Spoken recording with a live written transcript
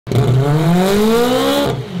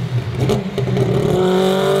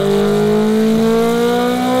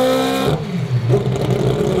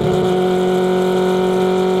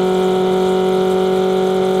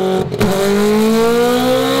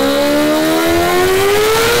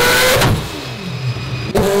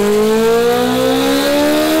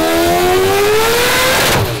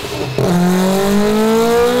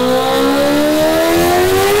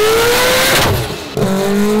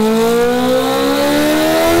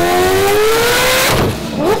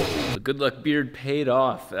Good luck beard paid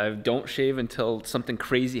off. I don't shave until something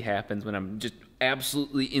crazy happens, when I'm just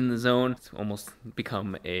absolutely in the zone. It's almost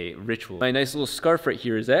become a ritual. My nice little scarf right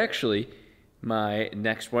here is actually my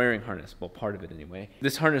next wiring harness. Well, part of it anyway.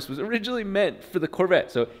 This harness was originally meant for the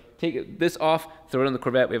Corvette. So take this off, throw it on the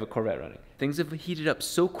Corvette, we have a Corvette running. Things have heated up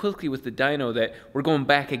so quickly with the dyno that we're going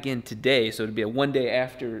back again today, so it'll be a one day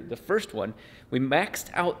after the first one. We maxed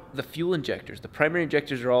out the fuel injectors. The primary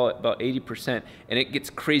injectors are all at about 80%, and it gets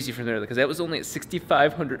crazy from there because that was only at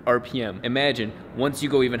 6,500 RPM. Imagine, once you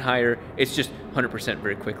go even higher, it's just 100%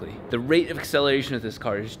 very quickly. The rate of acceleration of this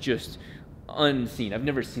car is just unseen. I've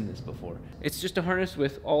never seen this before. It's just a harness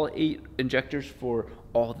with all 8 injectors for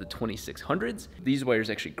all the 2600s. These wires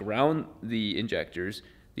actually ground the injectors.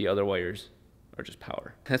 The other wires are just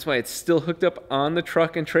power. That's why it's still hooked up on the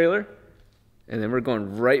truck and trailer. And then we're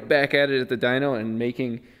going right back at it at the dyno and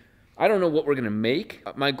making, I don't know what we're gonna make.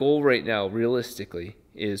 My goal right now, realistically,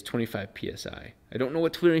 is 25 PSI. I don't know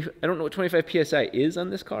what 25 PSI is on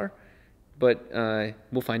this car, but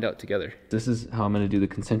we'll find out together. This is how I'm gonna do the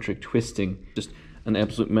concentric twisting. Just an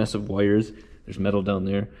absolute mess of wires. There's metal down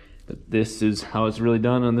there. But this is how it's really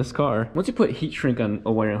done on this car. Once you put heat shrink on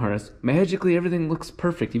a wiring harness, magically everything looks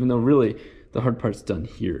perfect, even though really the hard part's done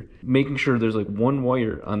here. Making sure there's like one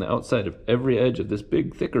wire on the outside of every edge of this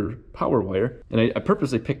big, thicker power wire. And I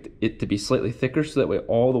purposely picked it to be slightly thicker so that way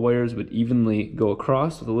all the wires would evenly go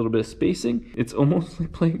across with a little bit of spacing. It's almost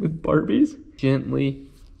like playing with Barbies. Gently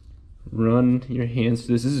run your hands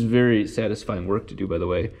through this. This is very satisfying work to do, by the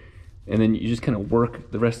way. And then you just kind of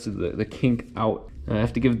work the rest of the kink out. I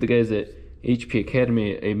have to give the guys at HP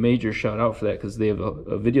Academy a major shout out for that because they have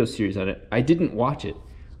a video series on it. I didn't watch it,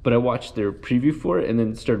 but I watched their preview for it and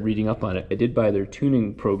then started reading up on it. I did buy their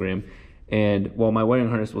tuning program, and while my wiring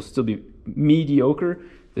harness will still be mediocre,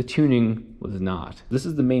 the tuning was not. This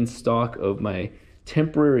is the main stock of my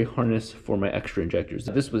temporary harness for my extra injectors.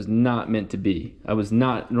 This was not meant to be. I was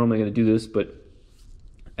not normally going to do this, but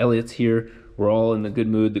Elliot's here. We're all in a good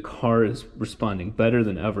mood. The car is responding better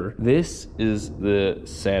than ever. This is the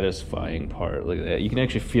satisfying part. Look at that. You can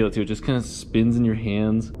actually feel it too. It just kind of spins in your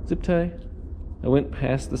hands. Zip tie. I went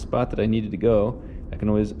past the spot that I needed to go. I can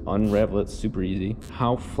always unravel it super easy.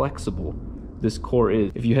 How flexible this core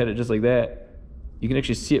is. If you had it just like that, you can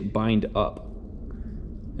actually see it bind up.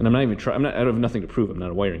 And I'm not even trying, I have nothing to prove. I'm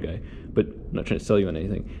not a wiring guy, but I'm not trying to sell you on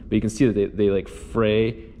anything. But you can see that they like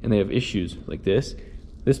fray and they have issues like this.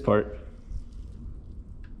 This part,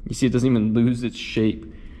 you see it doesn't even lose its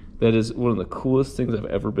shape. That is one of the coolest things I've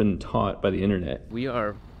ever been taught by the internet. We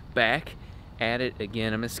are back at it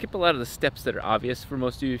again. I'm gonna skip a lot of the steps that are obvious for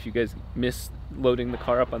most of you. If you guys miss loading the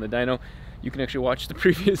car up on the dyno, you can actually watch the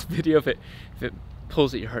previous video if it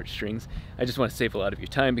pulls at your heartstrings. I just want to save a lot of your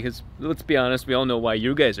time because, let's be honest, we all know why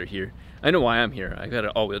you guys are here. I know why I'm here. I got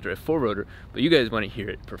an all-wheel drive 4-rotor, but you guys want to hear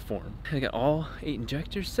it perform. I got all 8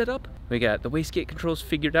 injectors set up. We got the wastegate controls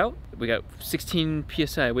figured out. We got 16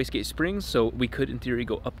 PSI wastegate springs, so we could, in theory,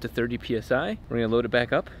 go up to 30 PSI. We're gonna load it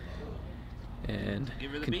back up and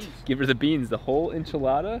give her the beans. Give her the beans, the whole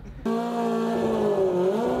enchilada.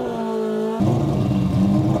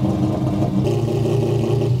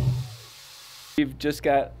 We've just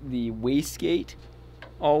got the wastegate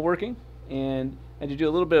all working, and I had to do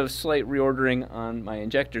a little bit of slight reordering on my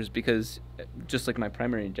injectors because, just like my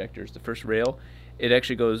primary injectors, the first rail, it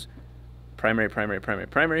actually goes primary, primary, primary,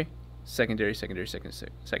 primary, secondary, secondary,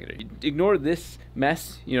 secondary. Ignore this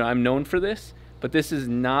mess. You know, I'm known for this, but this is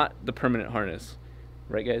not the permanent harness.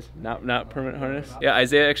 Right, guys? Not permanent harness? Yeah,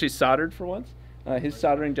 Isaiah actually soldered for once. His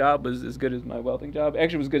soldering job was as good as my welding job.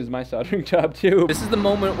 Actually, it was good as my soldering job, too. This is the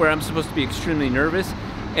moment where I'm supposed to be extremely nervous,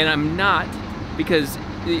 and I'm not because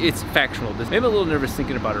it's factual. Maybe I'm a little nervous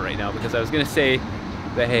thinking about it right now because I was going to say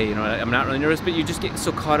that, hey, you know, I'm not really nervous, but you just get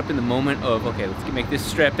so caught up in the moment of, okay, let's make this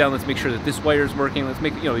strap down, let's make sure that this wire is working, let's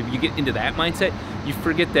make, you know, you get into that mindset, you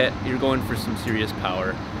forget that you're going for some serious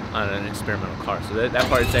power on an experimental car. So that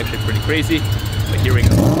part is actually pretty crazy, but here we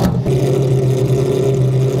go.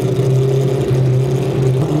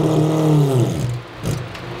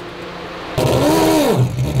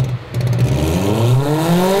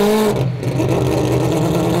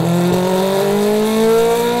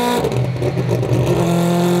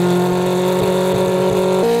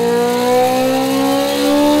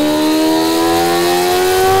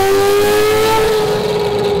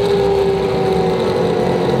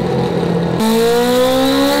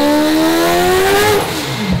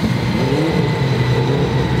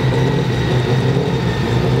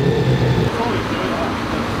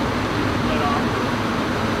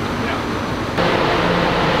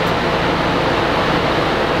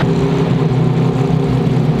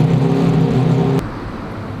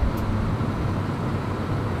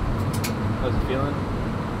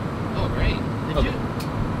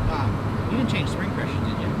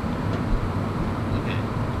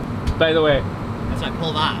 by the way. As I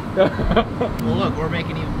pulled off. Well, look, we're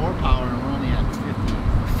making even more power, and we're only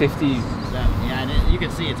at 50. Yeah, and you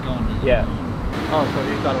can see it's going to. Yeah. Oh, so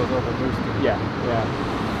you thought it was over boosted? Yeah.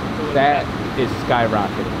 That is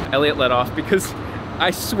skyrocketing. Elliot let off because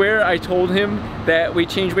I swear I told him that we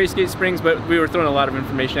changed wastegate springs, but we were throwing a lot of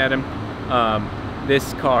information at him.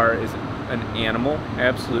 This car is an animal,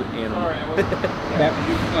 absolute animal. Sorry,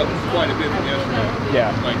 quite a bit from yesterday.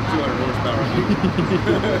 Yeah. Like 200 horsepower.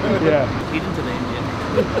 Yeah. Feed into the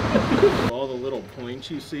engine. All the little points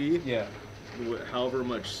you see, Yeah. however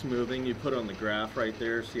much smoothing you put on the graph right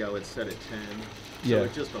there, see how it's set at 10? Yeah. So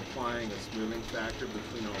it's just applying a smoothing factor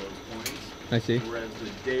between all those points. I see. Whereas the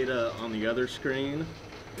data on the other screen,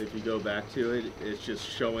 if you go back to it, it's just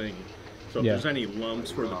showing. So if there's any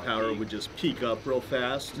lumps where the power would just peak up real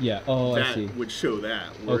fast, Yeah. Oh, I see. that would show that.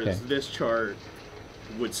 Whereas this chart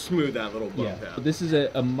would smooth that little bump out. This is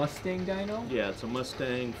a Mustang dyno? Yeah, it's a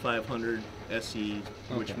Mustang 500 SE,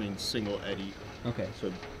 which means single eddy. Okay.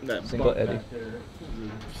 So that Single bump eddy. back there is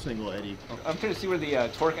a single eddy. I'm trying to see where the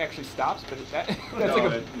torque actually stops, but that's No, like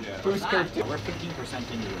a yeah. boost curve too. We're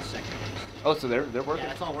 15% into the second boost. Oh, so they're working?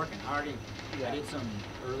 Yeah, it's all working. I did some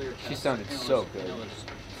earlier tests. She sounded and it so was- good. and it was-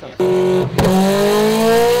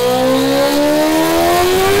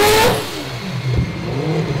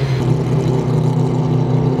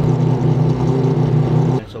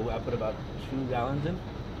 So I put about 2 gallons in.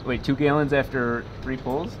 Wait, 2 gallons after 3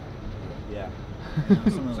 pulls? Yeah.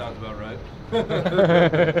 Sounds about right.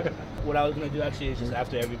 What I was gonna do actually is just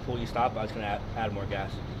after every pull you stop, I was gonna add more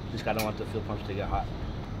gas. Just I don't want the fuel pumps to get hot.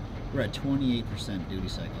 We're at 28% duty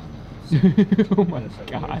cycle on Oh my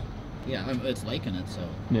god. that. Yeah, it's liking it, so.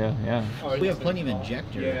 Yeah, yeah. We have plenty of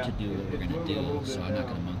injector to do what we're going to do, so I'm not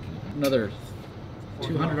going to monkey with it. Another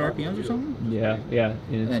 200 RPMs or something? Yeah, yeah.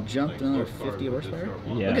 And that jumped another 50 horsepower?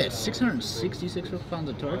 Yeah. Look at it, 666 pounds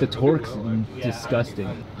of torque. The torque's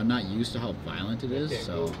disgusting. I'm not used to how violent it is,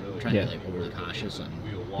 so I'm trying to be like overly cautious.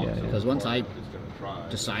 Yeah, Because once I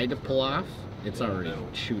decide to pull off, it's already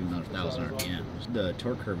shooting about 1,000 RPMs. The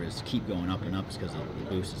torque curve is keep going up and up because the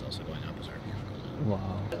boost is also going up as RPM goes up.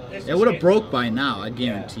 Wow. It would have broke by now, I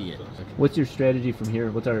guarantee it. What's your strategy from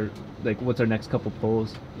here? What's our next couple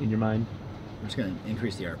pulls in your mind? I'm just going to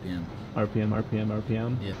increase the RPM.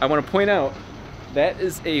 RPM. Yeah. I want to point out that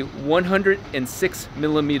is a 106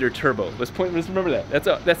 millimeter turbo. Let's remember that.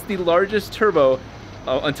 That's the largest turbo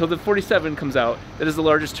until the 47 comes out. That is the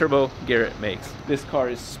largest turbo Garrett makes. This car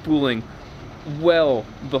is spooling well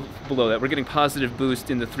below that. We're getting positive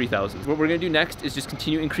boost in the 3000s. What we're gonna do next is just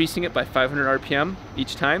continue increasing it by 500 RPM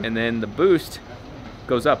each time, and then the boost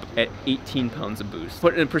goes up at 18 pounds of boost.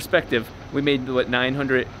 Put it in perspective, we made what,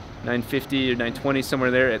 900, 950 or 920,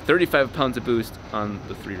 somewhere there, at 35 pounds of boost on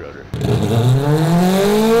the 3-rotor.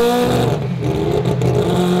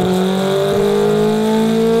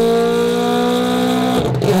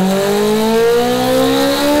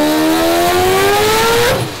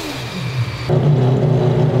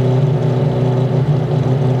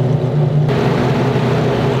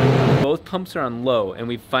 Pumps are on low, and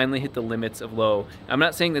we've finally hit the limits of low. I'm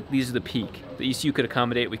not saying that these are the peak. The ECU could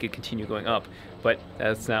accommodate, we could continue going up, but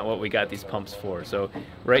that's not what we got these pumps for. So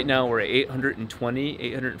right now we're at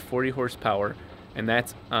 840 horsepower, and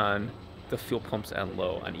that's on the fuel pumps on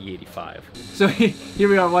low on E85. So here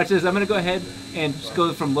we are, watch this. I'm gonna go ahead and just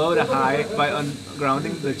go from low to high by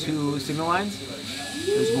ungrounding the 2 signal lines.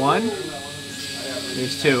 There's 1,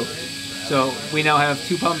 there's 2. So we now have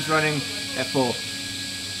 2 pumps running at full.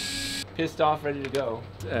 Pissed off, ready to go.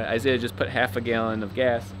 Isaiah just put half a gallon of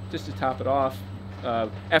gas just to top it off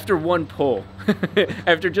after 1 pull.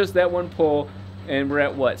 After just that 1 pull, and we're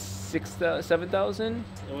at what, 7,000?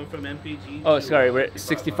 It went from MPG. Oh, sorry, we're at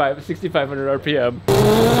 6,500 RPM.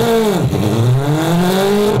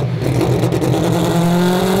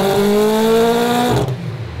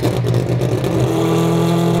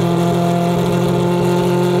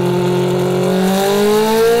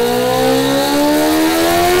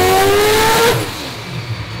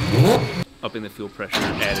 Upping the fuel pressure,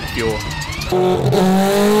 added fuel.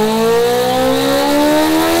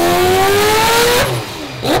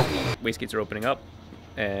 Wastegates are opening up,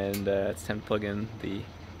 and it's time to plug in the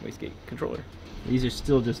wastegate controller. These are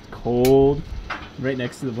still just cold, right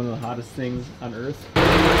next to one of the hottest things on Earth.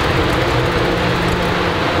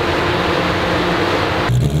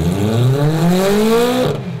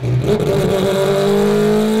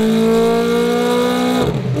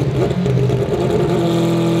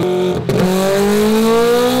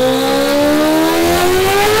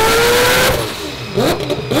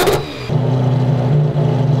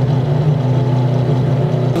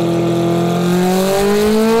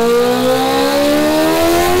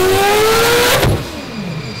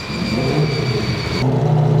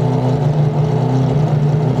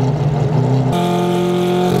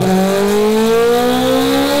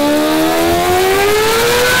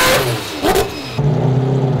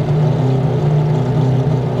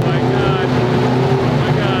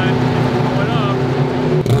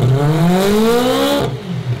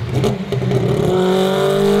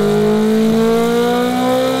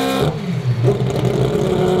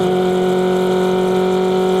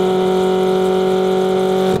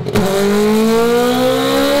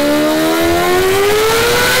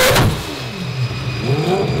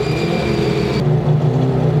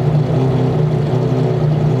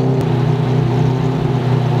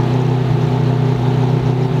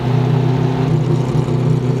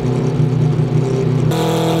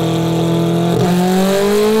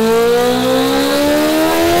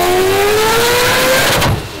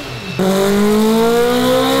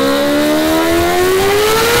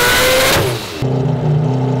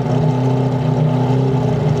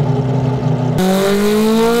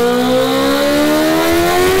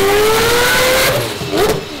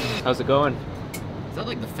 How's it going? Is that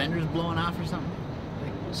like the fenders blowing off or something?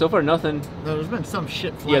 So far, nothing. No, there's been some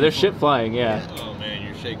shit flying. Yeah, there's shit flying, yeah. Oh man,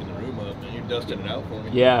 you're shaking the room up and you're dusting it out for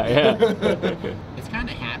me. Yeah, yeah. It's kind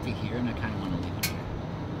of happy here, and I kind of want to leave it here.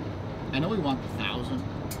 I know we want the 1,000.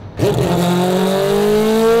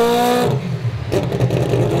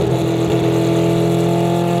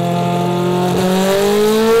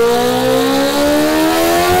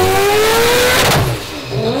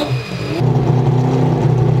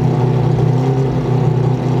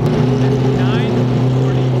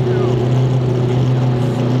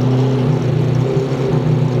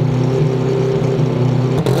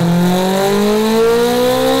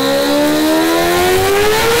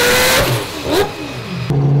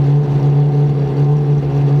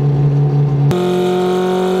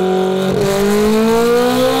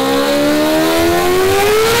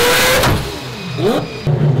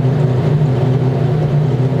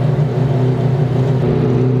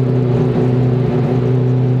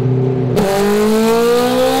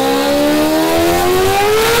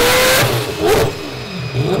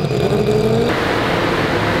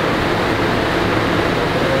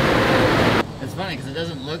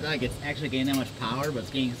 It's actually getting that much power, but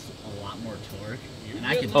it's getting a lot more torque. And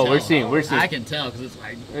I can tell. We're seeing. I can tell because it's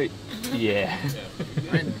like, yeah.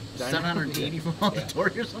 780 from all the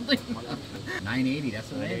torque or something. 980.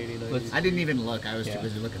 That's what I didn't even look. I was too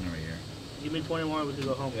busy looking over here. Give me 20 more, we can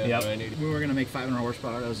go home. Yep. We were gonna make 500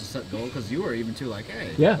 horsepower. That was a set goal because you were even too like,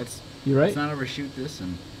 hey, you're right. Let's not overshoot this.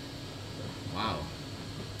 And wow.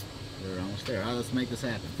 We're almost there. All right, let's make this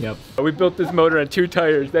happen. Yep. We built this motor on 2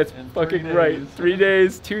 tires. That's fucking right. 3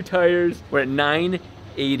 days, 2 tires. We're at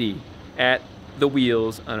 980 at the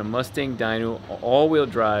wheels on a Mustang dyno, all-wheel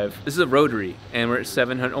drive. This is a rotary, and we're at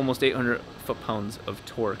 700, almost 800 foot-pounds of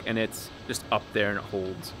torque, and it's just up there and it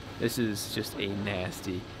holds. This is just a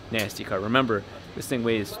nasty, nasty car. Remember, this thing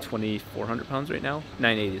weighs 2,400 pounds right now.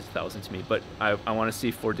 980 is 1,000 to me, but I want to see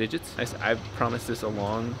 4 digits. I promised this a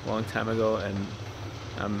long, long time ago, and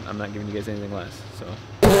I'm not giving you guys anything less, so.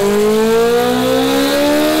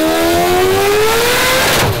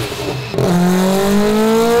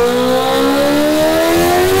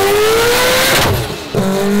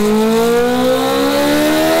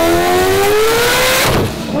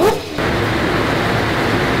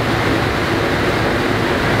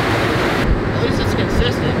 At least it's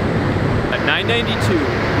consistent. At 992,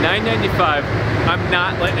 995, I'm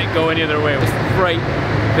not letting it go any other way. It's right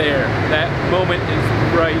there. That moment is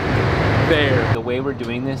right there. The way we're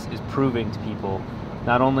doing this is proving to people,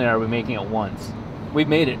 not only are we making it once, we've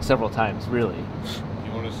made it several times, really.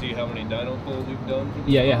 You want to see how many dyno pulls we've done?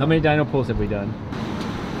 Yeah. How many dyno pulls have we done?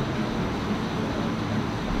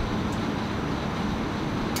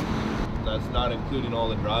 That's not including all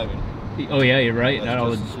the driving. Oh yeah, you're right. That's not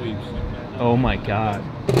all the sweeps. Oh my God.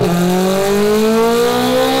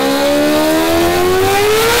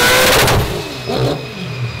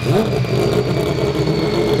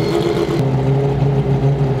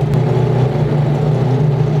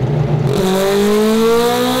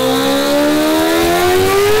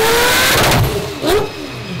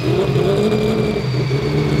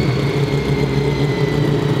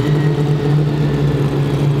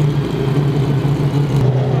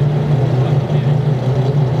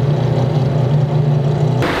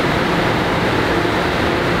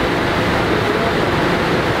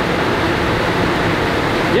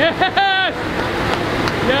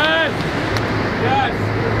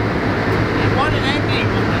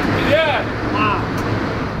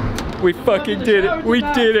 We fucking did it. We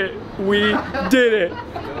did it. We did it.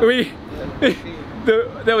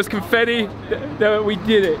 That was confetti. We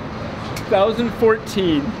did it.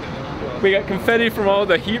 2014. We got confetti from all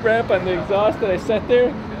the heat wrap on the exhaust that I set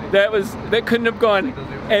there. That couldn't have gone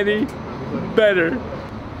any better.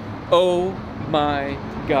 Oh my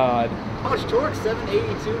God. How much torque?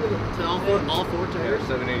 782 to all four tires?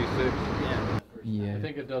 786. Yeah. I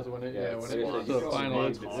think it does when it gets to the final.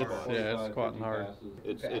 It's squatting hard.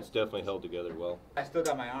 It's definitely held together well. I still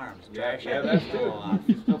got my arms. Drag shaft needs to fall off.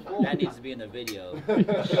 That needs to be in the video.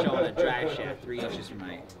 Showing a drag shaft 3 inches from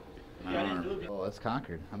my arm. Oh, it's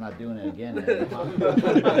conquered. I'm not doing it again.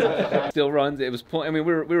 Still runs. It was pulling. I mean,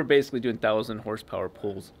 we were basically doing 1,000 horsepower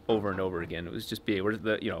pulls over and over again. It was just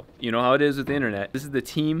you know how it is with the internet. This is the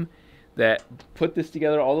team that put this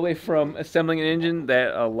together all the way from assembling an engine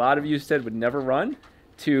that a lot of you said would never run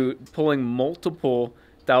to pulling multiple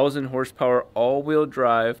 1,000 horsepower all-wheel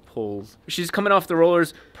drive pulls. She's coming off the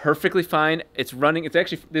rollers perfectly fine. It's running. It's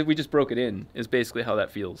actually, we just broke it in, is basically how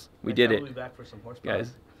that feels. We did it. We'll be back for some horsepower.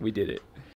 Guys, we did it.